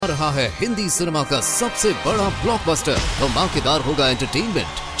रहा है हिंदी सिनेमा का सबसे बड़ा ब्लॉकबस्टर। धमाकेदार होगा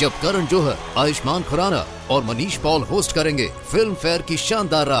एंटरटेनमेंट जब करण जौहर, आयुष्मान खुराना और मनीष पॉल होस्ट करेंगे फिल्म फेयर की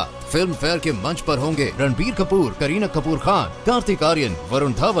शानदार रात। फिल्म फेयर के मंच पर होंगे रणबीर कपूर, करीना कपूर खान, कार्तिक आर्यन,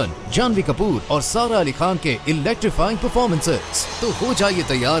 वरुण धवन, जानवी कपूर और सारा अली खान के इलेक्ट्रीफाइंग परफॉर्मेंसेस। तो हो जाइए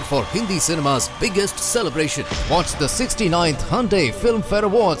तैयार for Hindi cinema's biggest celebration. Watch the 69th Hyundai Film Fair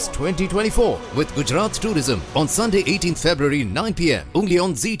Awards 2024 with Gujarat Tourism on Sunday 18th February 9 p.m. only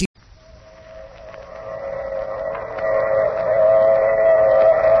on ZT.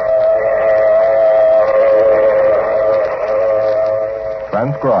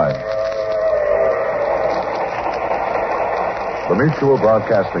 Transcribed. The Mutual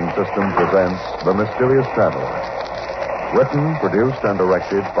Broadcasting System presents The Mysterious Traveler. Written, produced, and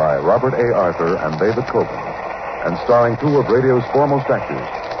directed by Robert A. Arthur and David Coben, and starring two of radio's foremost actors,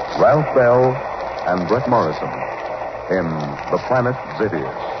 Ralph Bell and Brett Morrison, in The Planet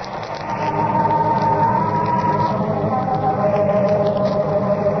Zitius.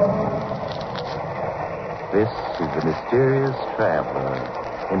 This is the Mysterious Traveler,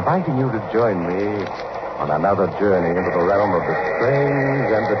 inviting you to join me on another journey into the realm of the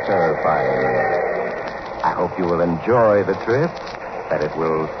strange and the terrifying. I hope you will enjoy the trip, that it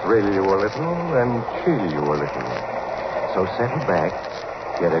will thrill you a little and chill you a little. So settle back,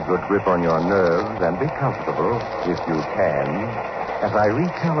 get a good grip on your nerves, and be comfortable, if you can, as I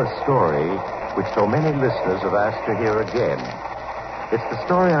retell a story which so many listeners have asked to hear again. It's the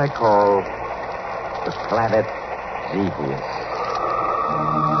story I call The Planet Zetius.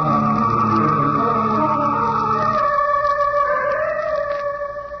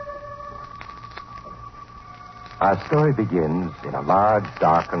 Our story begins in a large,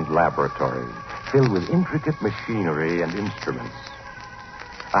 darkened laboratory filled with intricate machinery and instruments.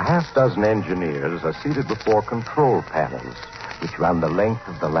 A half-dozen engineers are seated before control panels which run the length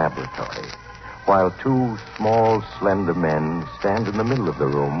of the laboratory, while two small, slender men stand in the middle of the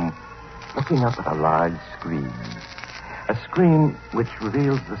room looking up at a large screen. A screen which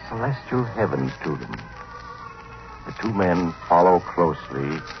reveals the celestial heavens to them. The two men follow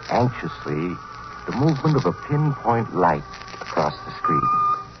closely, anxiously, the movement of a pinpoint light across the screen.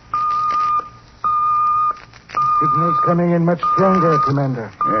 Signal's coming in much stronger,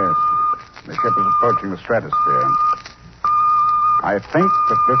 Commander. Yes. The ship is approaching the stratosphere. I think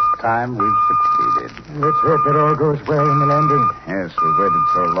that this time we've succeeded. Let's hope that all goes well in the landing. Yes, we've waited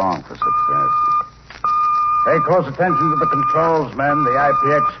so long for success. Pay close attention to the controls, men. The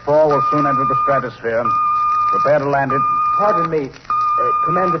IPX-4 will soon enter the stratosphere. Prepare to land it. Pardon me.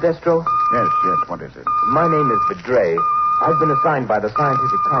 Commander Destro? Yes, what is it? My name is Vidray. I've been assigned by the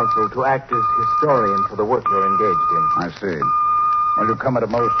Scientific Council to act as historian for the work you're engaged in. I see. Well, you come at a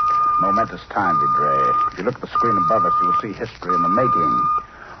most momentous time, Vidray. If you look at the screen above us, you will see history in the making.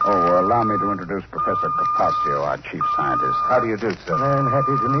 Oh, allow me to introduce Professor Capaccio, our chief scientist. How do you do, sir? I'm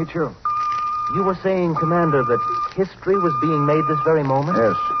happy to meet you. You were saying, Commander, that history was being made this very moment?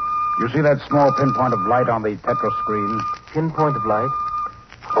 Yes. You see that small pinpoint of light on the tetro screen? Pinpoint of light?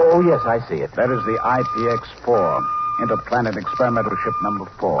 Oh, yes, I see it. That is the IPX-4, Interplanet Experimental Ship number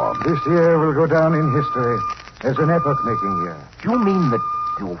 4. This year will go down in history as an epoch-making year. You mean that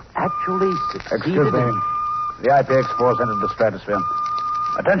you've actually succeeded? Excuse me. The IPX-4's entered the stratosphere.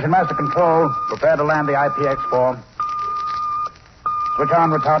 Attention, Master Control. Prepare to land the IPX-4. Switch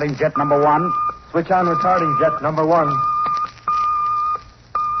on retarding jet number 1. Switch on retarding jet number 1.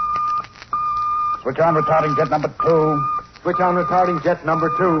 Switch on retarding jet number 2. Switch on retarding jet number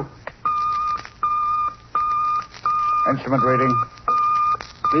 2. Instrument reading.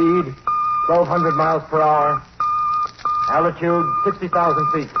 Speed, 1,200 miles per hour. Altitude,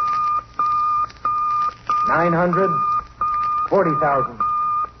 60,000 feet. 900, 40,000.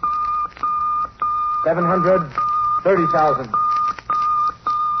 700, 30,000.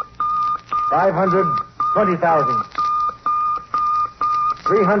 500, 20,000.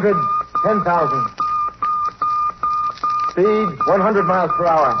 300, 10,000. Speed, 100 miles per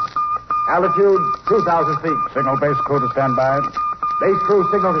hour. Altitude, 2,000 feet. Signal base crew to stand by. Base crew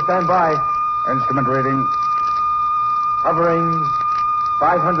signal to stand by. Instrument reading. Hovering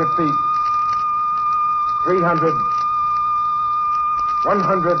 500 feet. 300.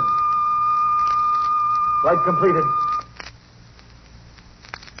 100. Flight completed.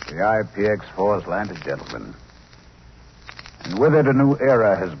 The IPX-4 has landed, gentlemen. And with it, a new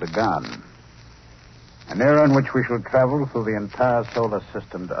era has begun. An era in which we shall travel through the entire solar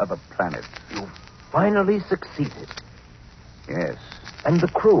system to other planets. You finally succeeded. Yes. And the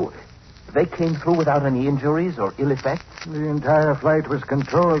crew, they came through without any injuries or ill effects? The entire flight was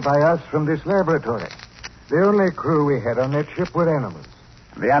controlled by us from this laboratory. The only crew we had on that ship were animals.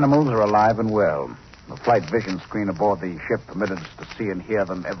 The animals are alive and well. The flight vision screen aboard the ship permitted us to see and hear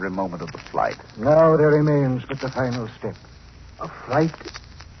them every moment of the flight. Now there remains but the final step. A flight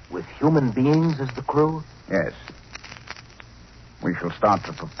with human beings as the crew? Yes. We shall start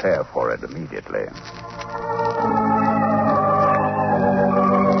to prepare for it immediately.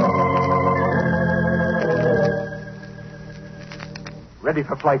 Ready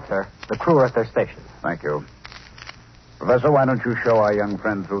for flight, sir. The crew are at their stations. Thank you. Professor, why don't you show our young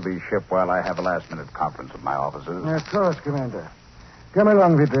friend through the ship while I have a last-minute conference with my officers? Of course, Commander. Come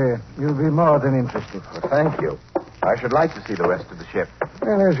along, Vidre. You'll be more than interested. Well, thank you. I should like to see the rest of the ship.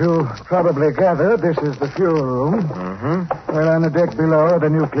 Well, as you probably gathered, this is the fuel room. Mm-hmm. Well, on the deck below are the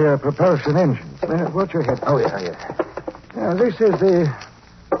nuclear propulsion engines. Watch your head. Oh, yeah. Now, this is the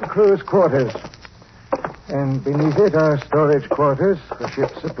crew's quarters. And beneath it are storage quarters for ship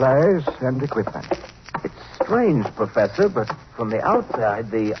supplies and equipment. It's strange, Professor, but from the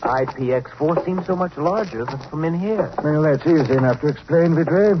outside, the IPX-4 seems so much larger than from in here. Well, that's easy enough to explain,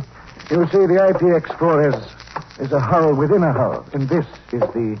 Vidre. You see, the IPX-4 is a hull within a hull, and this is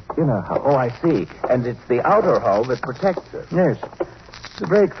the inner hull. Oh, I see. And it's the outer hull that protects us. Yes. To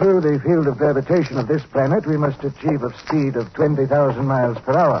break through the field of gravitation of this planet, we must achieve a speed of 20,000 miles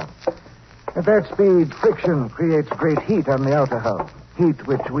per hour. At that speed, friction creates great heat on the outer hull. Heat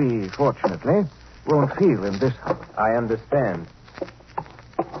which we, fortunately, won't feel in this hull. I understand.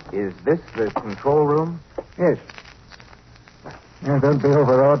 Is this the control room? Yes. Now, don't be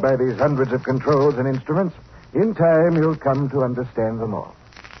overawed by these hundreds of controls and instruments. In time, you'll come to understand them all.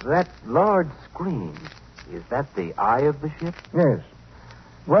 That large screen, is that the eye of the ship? Yes.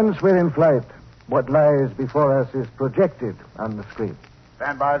 Once we're in flight, what lies before us is projected on the screen.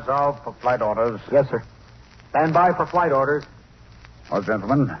 Stand by, Zalv, for flight orders. Yes, sir. Stand by for flight orders. Oh,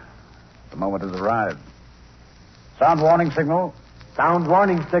 gentlemen, the moment has arrived. Sound warning signal. Sound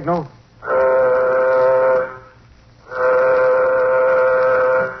warning signal.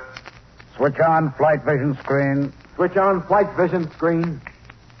 Switch on flight vision screen. Switch on flight vision screen.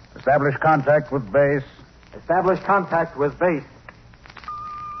 Establish contact with base. Establish contact with base.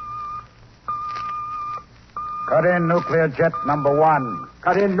 Cut in nuclear jet number 1.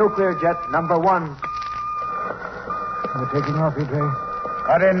 Cut in nuclear jet number 1. We're taking off, Vidre.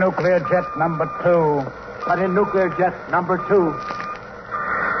 Cut in nuclear jet number 2. Cut in nuclear jet number 2.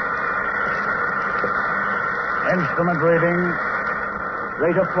 Instrument reading.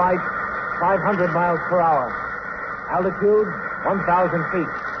 Rate of flight, 500 miles per hour. Altitude, 1,000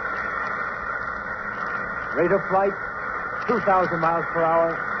 feet. Rate of flight, 2,000 miles per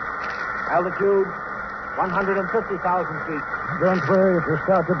hour. Altitude, 150,000 feet. Don't worry if you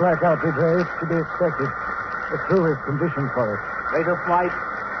start to black out, Vidre. It's to be expected. The crew is conditioned for it. Rate of flight,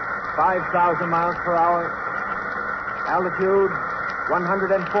 5,000 miles per hour. Altitude,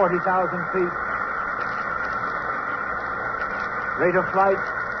 140,000 feet. Rate of flight,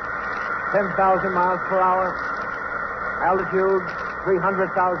 10,000 miles per hour. Altitude,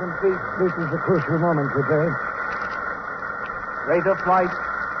 300,000 feet. This is the crucial moment, Vidre. Rate of flight,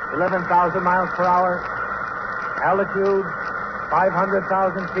 11,000 miles per hour. Altitude,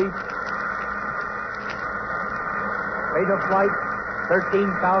 500,000 feet. Rate of flight,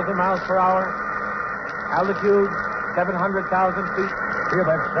 13,000 miles per hour. Altitude, 700,000 feet. Hear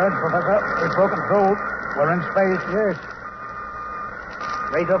that surge, Professor? We've broken through. We're in space. Yes.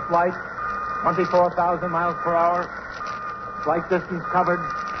 Rate of flight, 24,000 miles per hour. Flight distance covered,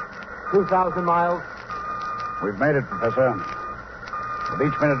 2,000 miles. We've made it, Professor. With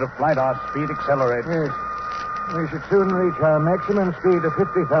each minute of flight, our speed accelerates. Yes. We should soon reach our maximum speed of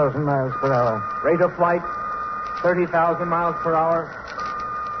 50,000 miles per hour. Rate of flight, 30,000 miles per hour.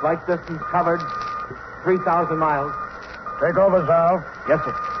 Flight distance covered, 3,000 miles. Take over, Zalv. Yes,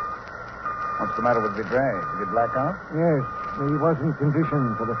 sir. What's the matter with Vidre? Did he black out? Yes. He wasn't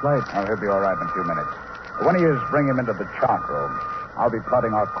conditioned for the flight. Oh, he'll be all right in a few minutes. When he is, bring him into the chart room. I'll be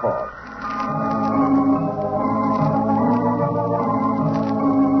plotting our course.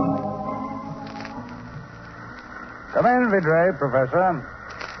 Come in, Vidre, Professor.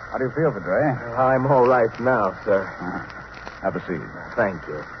 How do you feel, Vidre? I'm all right now, sir. Have a seat. Thank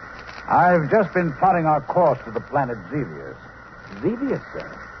you. I've just been plotting our course to the planet Xevious. Xevious, sir?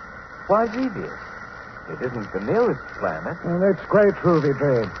 Why Xevious? It isn't the nearest planet. Well, that's quite true,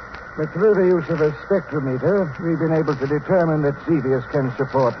 Vidre. But through the use of a spectrometer, we've been able to determine that Xevious can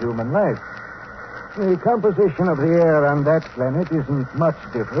support human life. The composition of the air on that planet isn't much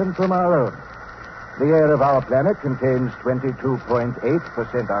different from our own. The air of our planet contains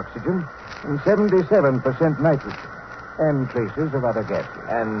 22.8% oxygen and 77% nitrogen. and traces of other gases.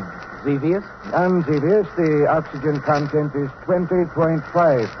 And Xevious? On Xevious, the oxygen content is 20.5%,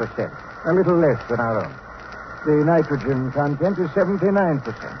 a little less than our own. The nitrogen content is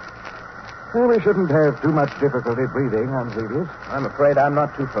 79%. Well, we shouldn't have too much difficulty breathing on Xevious. I'm afraid I'm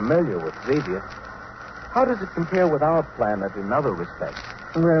not too familiar with Xevious. How does it compare with our planet in other respects?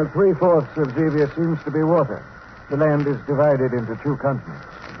 Well, 3/4 of Xevious seems to be water. The land is divided into 2 continents.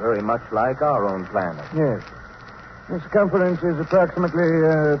 Very much like our own planet. Yes. The circumference is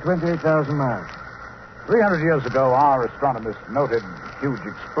approximately 28,000 miles. 300 years ago, our astronomers noted huge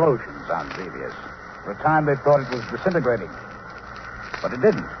explosions on Xevious. For a time, they thought it was disintegrating. But it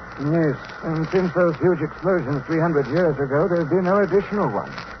didn't. Yes, and since those huge explosions 300 years ago, there have been no additional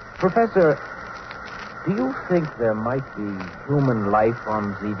ones. Professor, do you think there might be human life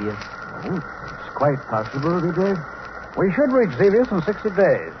on Xevious? Oh, it's quite possible, Vidre. We should reach Xevious in 60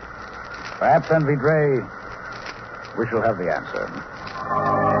 days. Perhaps then, Vidre, we shall have the answer.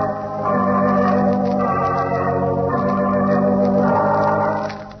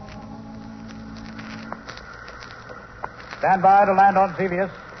 Stand by to land on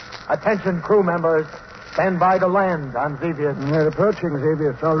Xevious. Attention, crew members. Stand by to land on Xevious. We're approaching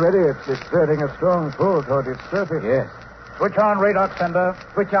Xevious already. It's exerting a strong pull toward its surface. Yes. Switch on radar sender.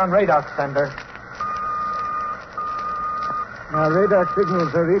 Switch on radar sender. Our radar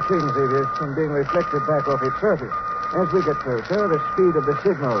signals are reaching Xevious and being reflected back off its surface. As we get closer, the speed of the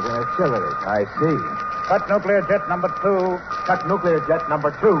signal will accelerate. I see. Cut nuclear jet number 2. Cut nuclear jet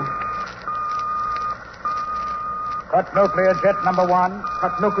number 2. Cut nuclear jet number 1.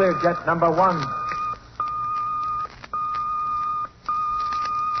 Cut nuclear jet number 1.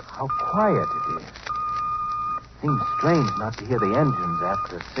 How quiet it is. Seems strange not to hear the engines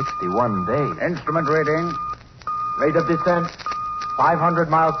after 61 days. Instrument reading. Rate of descent, 500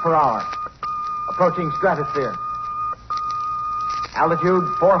 miles per hour. Approaching stratosphere. Altitude,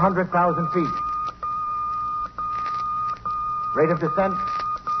 400,000 feet. Rate of descent,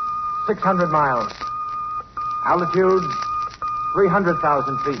 600 miles. Altitude,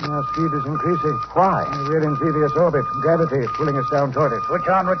 300,000 feet. Our speed is increasing. Why? We're in Xevious orbit. Gravity is pulling us down toward it. Switch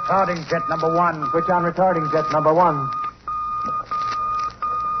on retarding jet number 1. Switch on retarding jet number 1.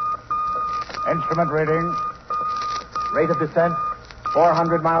 Instrument reading. Rate of descent,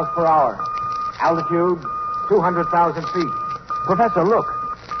 400 miles per hour. Altitude, 200,000 feet. Professor, look.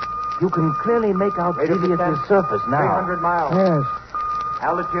 You can clearly make out Rate of Xevious' descent, surface now. 300 miles. Yes.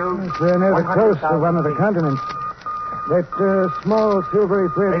 Altitude, We're near the coast of one of the 100,000 feet. continents. That small silvery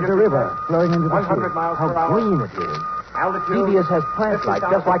thread Rate is of a river descent, flowing into the 100 sea. miles How per hour. green it is. Altitude, Xevious has plant life,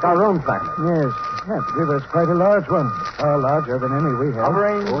 just like our own planet. Yes. That river's quite a large one. Far larger than any we have.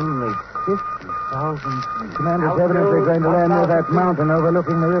 Hovering. Only 50,000 feet. Commander's Altitude, evidently going to land near 1,000 that feet. mountain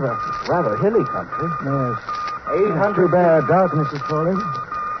overlooking the river. Rather hilly country. Yes. 800 It's too bad. Darkness is falling.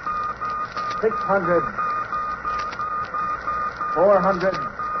 600, 400,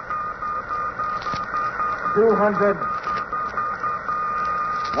 200,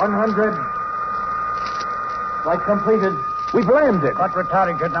 100. Flight completed. We've landed. Cut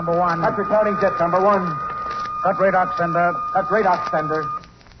retarding jet number 1. Cut retarding jet number 1. Cut radar sender. Cut radar sender.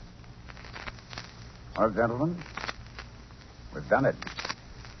 Well, gentlemen, we've done it.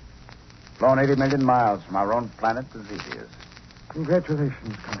 Flown 80 million miles from our own planet to Xevious.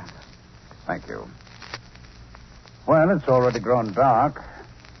 Congratulations, Commander. Thank you. Well, it's already grown dark.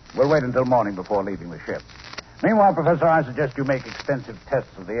 We'll wait until morning before leaving the ship. Meanwhile, Professor, I suggest you make extensive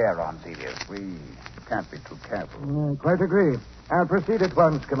tests of the air on Xevious. We can't be too careful. Quite agree. I'll proceed at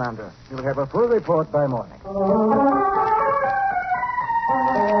once, Commander. You'll have a full report by morning.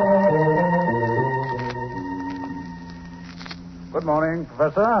 Good morning,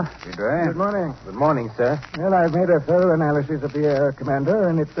 Professor. Good morning. Good morning, sir. Well, I've made a thorough analysis of the air, Commander,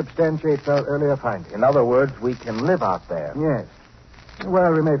 and it substantiates our earlier findings. In other words, we can live out there. Yes.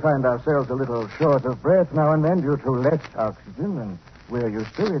 Well, we may find ourselves a little short of breath now and then due to less oxygen, and we're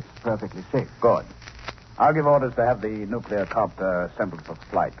used to it. It's perfectly safe. Good. I'll give orders to have the nuclear copter assembled for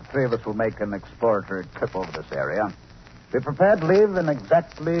flight. The 3 of us will make an exploratory trip over this area. Be prepared to leave in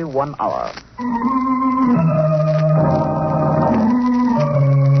exactly 1 hour.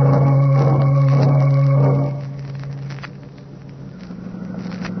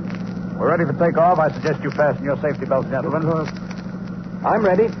 We're ready for takeoff. I suggest you fasten your safety belts, gentlemen. I'm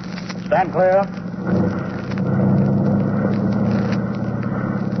ready. Stand clear.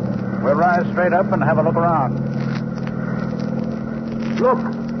 We'll rise straight up and have a look around. Look.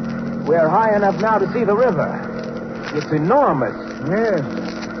 We're high enough now to see the river. It's enormous. Yes.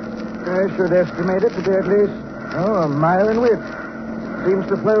 I should estimate it to be at least, a mile in width. Seems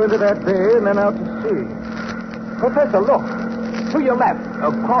to flow into that bay and then out to sea. Professor, look. To your left,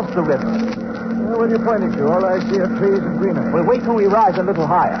 across the river. What are you pointing to? All I see are trees and greenery. Well, wait till we rise a little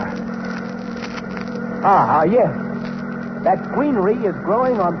higher. Yes. That greenery is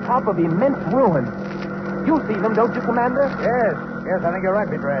growing on top of immense ruins. You see them, don't you, Commander? Yes, I think you're right,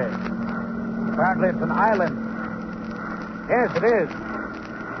 Vidray. Apparently it's an island. Yes, it is.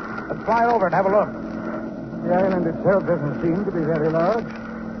 Let's fly over and have a look. The island itself doesn't seem to be very large.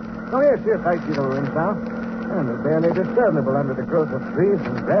 Oh, yes, I see the ruins now. And they're barely discernible under the growth of trees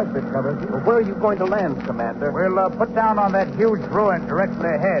and grass that covers it. Well, where are you going to land, Commander? We'll put down on that huge ruin directly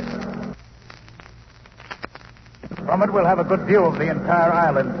ahead. From it, we'll have a good view of the entire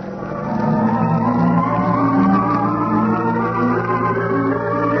island.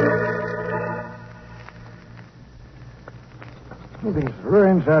 These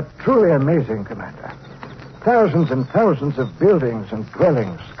ruins are truly amazing, Commander. Thousands and thousands of buildings and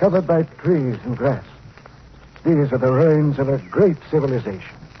dwellings covered by trees and grass. These are the ruins of a great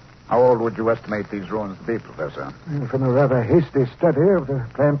civilization. How old would you estimate these ruins to be, Professor? And from a rather hasty study of the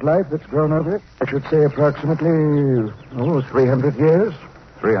plant life that's grown over it, I should say approximately, 300 years.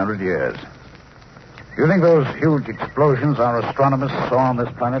 300 years. Do you think those huge explosions our astronomers saw on this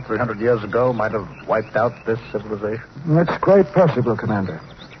planet 300 years ago might have wiped out this civilization? That's quite possible, Commander.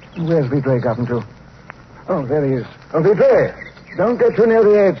 Where's Vidray gotten to? Oh, there he is. Oh, Vidray! Don't get too near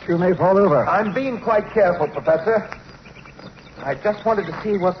the edge. You may fall over. I'm being quite careful, Professor. I just wanted to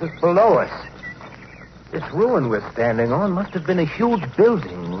see what was below us. This ruin we're standing on must have been a huge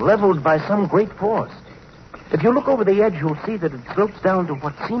building leveled by some great force. If you look over the edge, you'll see that it slopes down to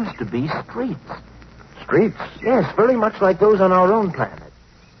what seems to be streets. Streets? Yes, very much like those on our own planet.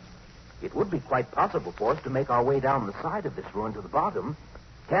 It would be quite possible for us to make our way down the side of this ruin to the bottom.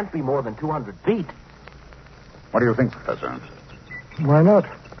 Can't be more than 200 feet. What do you think, Professor? Why not?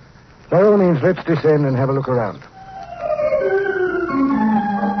 By all means, let's descend and have a look around.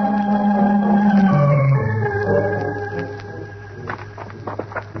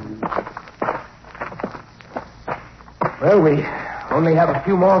 Well, we only have a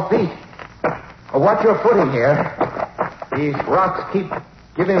few more feet. Watch your footing here. These rocks keep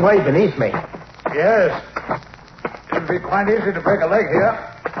giving way beneath me. Yes. It'd be quite easy to break a leg here.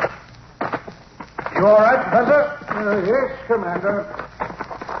 You all right, Professor? Yes, Commander.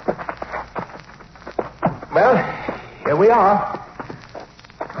 Well, here we are.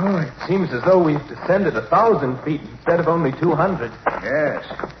 Oh, it seems as though we've descended 1,000 feet instead of only 200. Yes.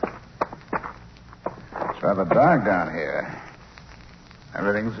 It's rather dark down here.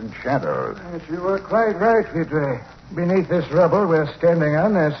 Everything's in shadows. Yes, you were quite right, Vidray. Beneath this rubble we're standing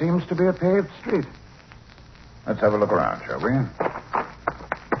on, there seems to be a paved street. Let's have a look around, shall we?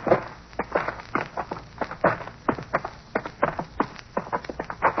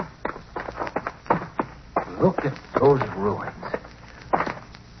 Look at those ruins.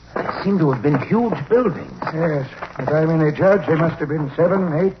 They seem to have been huge buildings. Yes, if I may judge, they must have been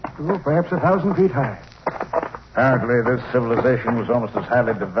 7, 8, perhaps 1,000 feet high. Apparently, this civilization was almost as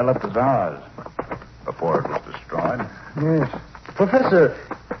highly developed as ours before it was destroyed. Yes. Professor,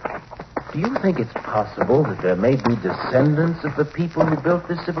 do you think it's possible that there may be descendants of the people who built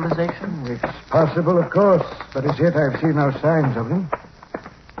this civilization? It's possible, of course, but as yet I've seen no signs of them.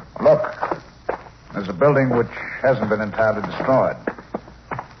 Look, there's a building which hasn't been entirely destroyed.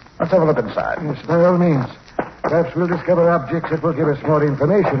 Let's have a look inside. Yes, by all means. Perhaps we'll discover objects that will give us more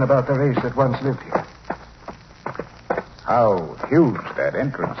information about the race that once lived here. How huge that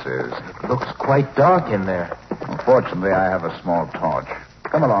entrance is. It looks quite dark in there. Unfortunately, I have a small torch.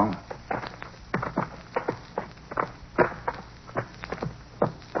 Come along.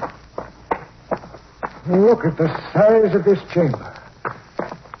 Look at the size of this chamber.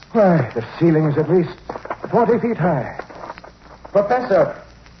 Why, the ceiling is at least 40 feet high. Professor,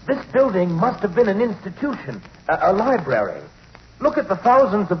 this building must have been an institution, a library. Look at the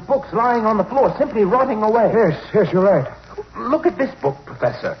thousands of books lying on the floor, simply rotting away. Yes, you're right. Look at this book,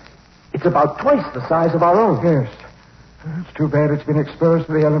 Professor. It's about twice the size of our own. Yes. It's too bad it's been exposed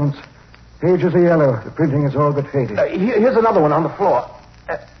to the elements. Pages are yellow. The printing is all but faded. Here's another one on the floor.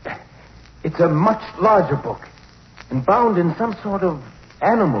 It's a much larger book and bound in some sort of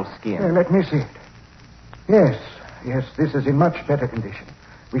animal skin. Let me see it. Yes, this is in much better condition.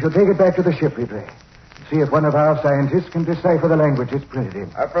 We shall take it back to the ship, Vidray. See if one of our scientists can decipher the language it's printed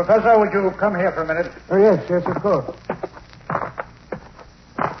in. Professor, would you come here for a minute? Oh, yes, of course.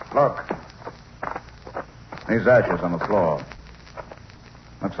 Look. These ashes on the floor.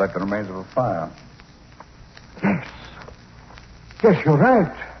 Looks like the remains of a fire. Yes, you're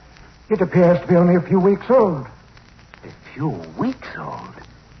right. It appears to be only a few weeks old. A few weeks old?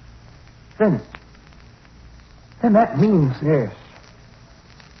 Then Then that means... Yes.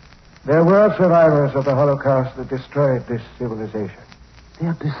 There were survivors of the Holocaust that destroyed this civilization.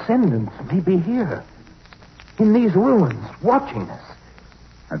 Their descendants may be here. In these ruins, watching us.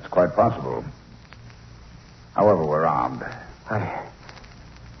 That's quite possible. However, we're armed. I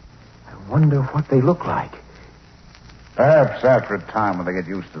wonder what they look like. Perhaps after a time when they get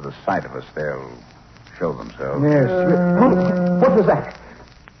used to the sight of us, they'll show themselves. Yes. What was that?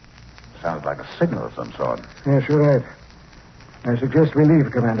 Sounds like a signal of some sort. Yes, you're right. I suggest we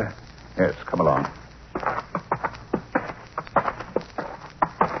leave, Commander. Yes, come along.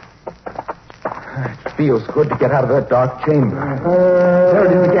 It feels good to get out of that dark chamber. There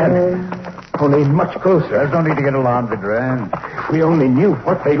it is again. Only much closer. There's no need to get alarmed, Vidra. If we only knew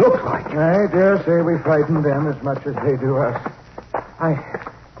what they look like. I dare say we frighten them as much as they do us.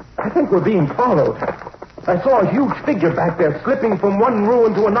 I think we're being followed. I saw a huge figure back there slipping from one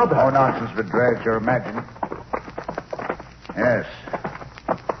ruin to another. Oh, nonsense, Vidra. It's your imagining. Yes.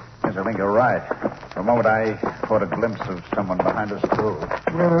 Yes, I think you're right. For a moment, I caught a glimpse of someone behind us, too.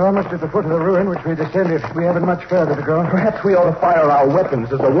 We're almost at the foot of the ruin which we descended. We haven't much further to go. Perhaps we ought to fire our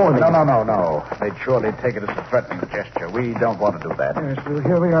weapons as a warning. No. They'd surely take it as a threatening gesture. We don't want to do that. Yes, well,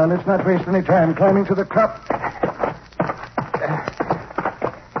 here we are. Let's not waste any time climbing to the top.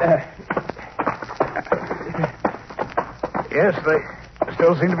 Yes, they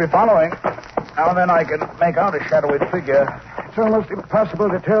still seem to be following. Now and then I can make out a shadowy figure. It's almost impossible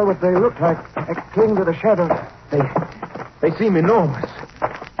to tell what they look like. They cling to the shadows. They seem enormous.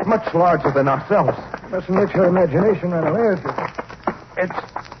 Much larger than ourselves. Mustn't let your imagination run away with you.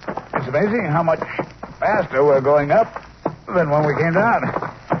 It's amazing how much faster we're going up than when we came down.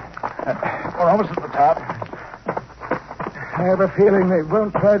 We're almost at the top. I have a feeling they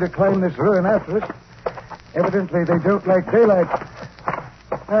won't try to climb this ruin after us. Evidently, they don't like daylight.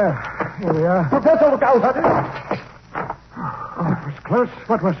 Ah, here we are. Professor, look out! Oh, it was close.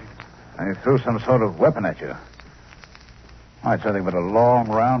 What was it? I threw some sort of weapon at you. Oh, it's nothing but a long,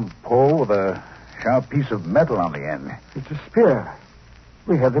 round pole with a sharp piece of metal on the end. It's a spear.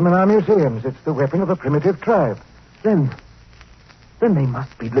 We have them in our museums. It's the weapon of a primitive tribe. Then they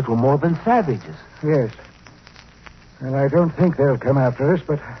must be little more than savages. Yes. And I don't think they'll come after us,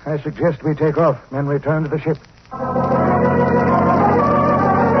 but I suggest we take off and return to the ship.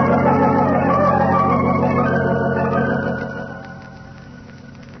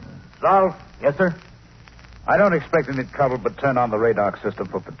 Ralph? Yes, sir? I don't expect any trouble, but turn on the radar system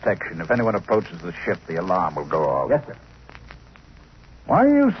for protection. If anyone approaches the ship, the alarm will go off. Yes, sir. Why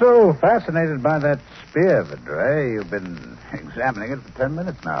are you so fascinated by that spear, Vidra? You've been examining it for 10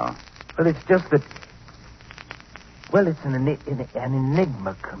 minutes now. Well, it's just that... Well, it's an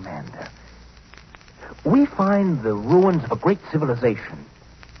enigma, Commander. We find the ruins of a great civilization.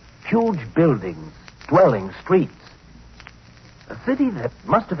 Huge buildings, dwellings, streets. A city that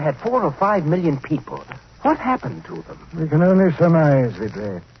must have had 4 or 5 million people. What happened to them? We can only surmise,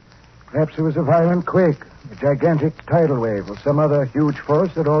 Vidra. Perhaps it was a violent quake, a gigantic tidal wave, or some other huge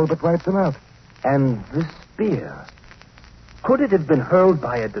force that all but wiped them out. And this spear... Could it have been hurled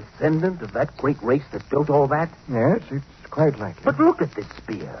by a descendant of that great race that built all that? Yes, it's quite likely. But look at this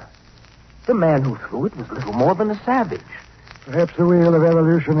spear. The man who threw it was little more than a savage. Perhaps the wheel of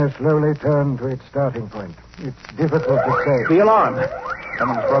evolution has slowly turned to its starting point. It's difficult to say. The alarm.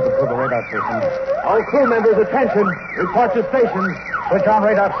 Someone's broken through the radar system. All crew members, attention. Report to station. Switch on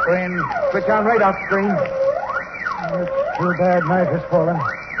radar screen. Switch on radar screen. It's too bad night has fallen.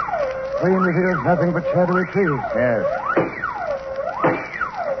 Screen reveals nothing but shadowy trees. Yes.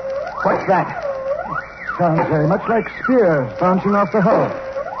 What's that? Sounds very much like spears bouncing off the hull.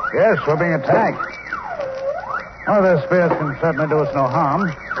 Yes, we're being attacked. One of those spears can certainly do us no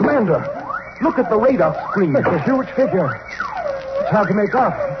harm. Commander, look at the radar screen. It's a huge figure. It's hard to make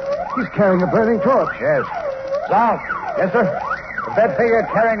out. He's carrying a burning torch. Yes. South. Yes, sir? If that figure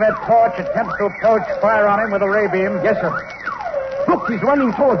carrying that torch attempts to approach, fire on him with a ray beam. Yes, sir. Look, he's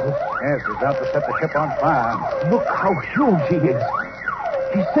running towards us. Yes, he's out to set the ship on fire. Look how huge he is.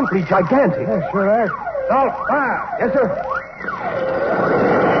 He's simply gigantic. Yes, you're right. Salt, fire. Yes, sir.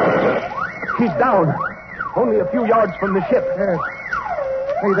 He's down. Only a few yards from the ship. Yes.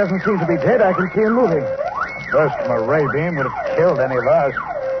 He doesn't seem to be dead. I can see him moving. A burst from a ray beam would have killed any of us.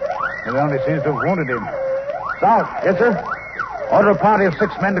 It only seems to have wounded him. Salt. Yes, sir? Order a party of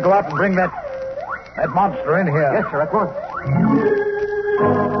 6 men to go out and bring that monster in here. Yes, sir, at once.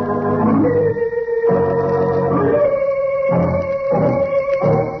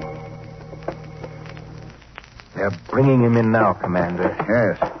 They're bringing him in now, Commander.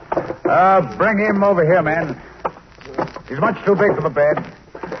 Yes. Bring him over here, man. He's much too big for the bed.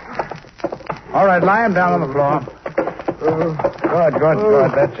 All right, lie him down on the floor. Good.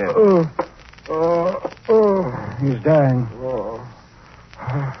 That's it. He's dying.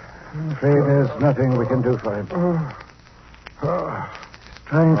 I'm afraid there's nothing we can do for him. He's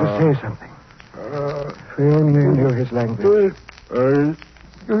trying to say something. If we only knew his language.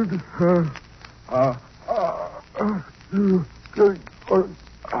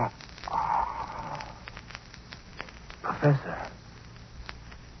 Professor.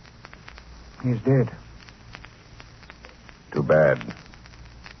 He's dead. Too bad.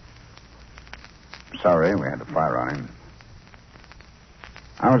 Sorry we had to fire on him.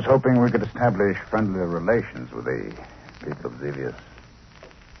 I was hoping we could establish friendly relations with the people of Xevious.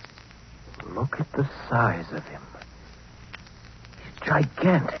 Look at the size of him. He's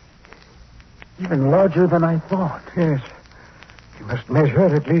gigantic. Even larger than I thought. Yes. You must measure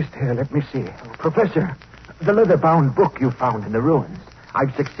at least here. Let me see. Professor, the leather-bound book you found in the ruins.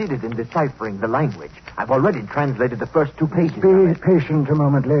 I've succeeded in deciphering the language. I've already translated the first 2 pages. Be patient a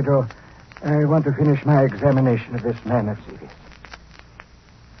moment, Ledro. I want to finish my examination of this man of Xevious.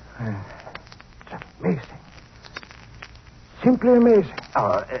 It's amazing. Simply amazing.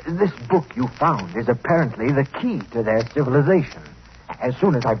 This book you found is apparently the key to their civilization. As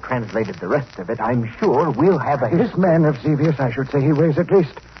soon as I've translated the rest of it, I'm sure we'll have a... This man of Xevious, I should say, he weighs at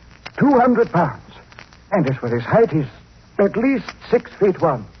least 200 pounds. And as for his height, he's at least 6 feet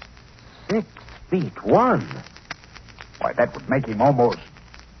 1. 6 feet 1? Why, that would make him almost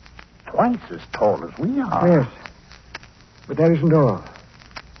twice as tall as we are. Yes. But that isn't all.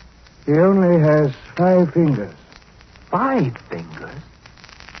 He only has 5 fingers. 5 fingers?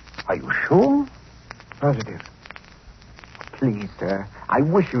 Are you sure? Positive. Please, sir, I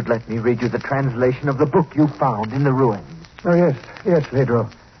wish you'd let me read you the translation of the book you found in the ruins. Oh, yes,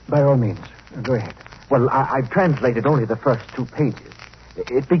 Ledro. By all means. Go ahead. Well, I've translated only the first 2 pages.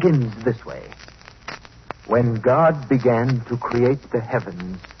 It begins this way. When God began to create the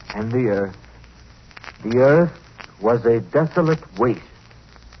heavens and the earth was a desolate waste,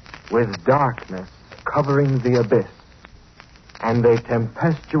 with darkness covering the abyss, and a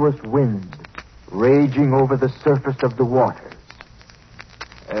tempestuous wind raging over the surface of the waters.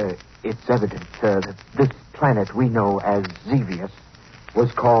 It's evident, sir, that this planet we know as Xevious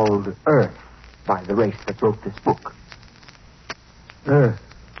was called Earth by the race that wrote this book. Earth.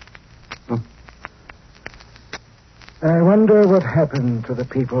 I wonder what happened to the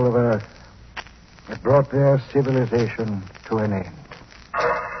people of Earth that brought their civilization to an end.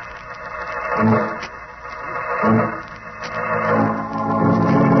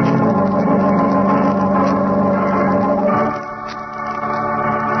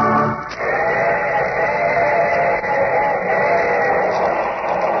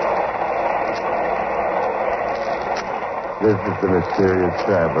 This is the mysterious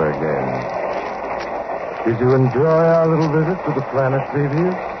traveler again. Did you enjoy our little visit to the planet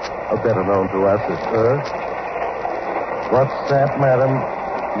Xevious, or better known to us as Earth? What's that, madam?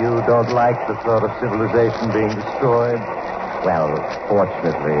 You don't like the thought of civilization being destroyed? Well,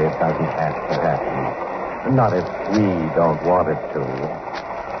 fortunately, it doesn't have to happen. Not if we don't want it to.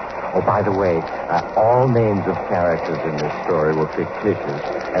 Oh, by the way, all names of characters in this story were fictitious,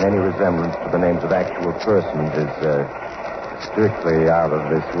 and any resemblance to the names of actual persons is strictly out of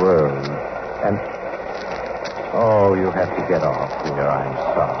this world. And, oh, you have to get off here. I'm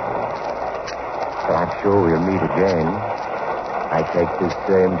sorry. But I'm sure we'll meet again. I take this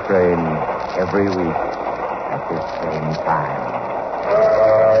same train every week at this same time.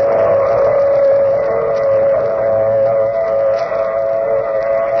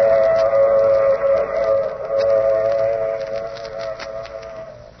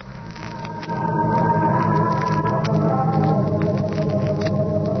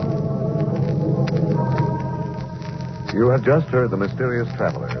 You have just heard The Mysterious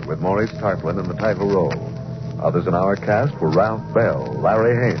Traveler with Maurice Tarplin in the title role. Others in our cast were Ralph Bell,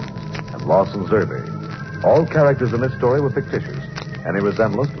 Larry Haynes, and Lawson Zerbe. All characters in this story were fictitious. Any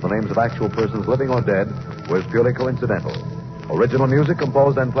resemblance to the names of actual persons living or dead was purely coincidental. Original music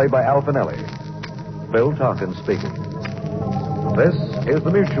composed and played by Al Finelli. Bill Tompkins speaking. This is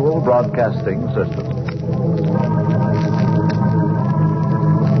the Mutual Broadcasting System.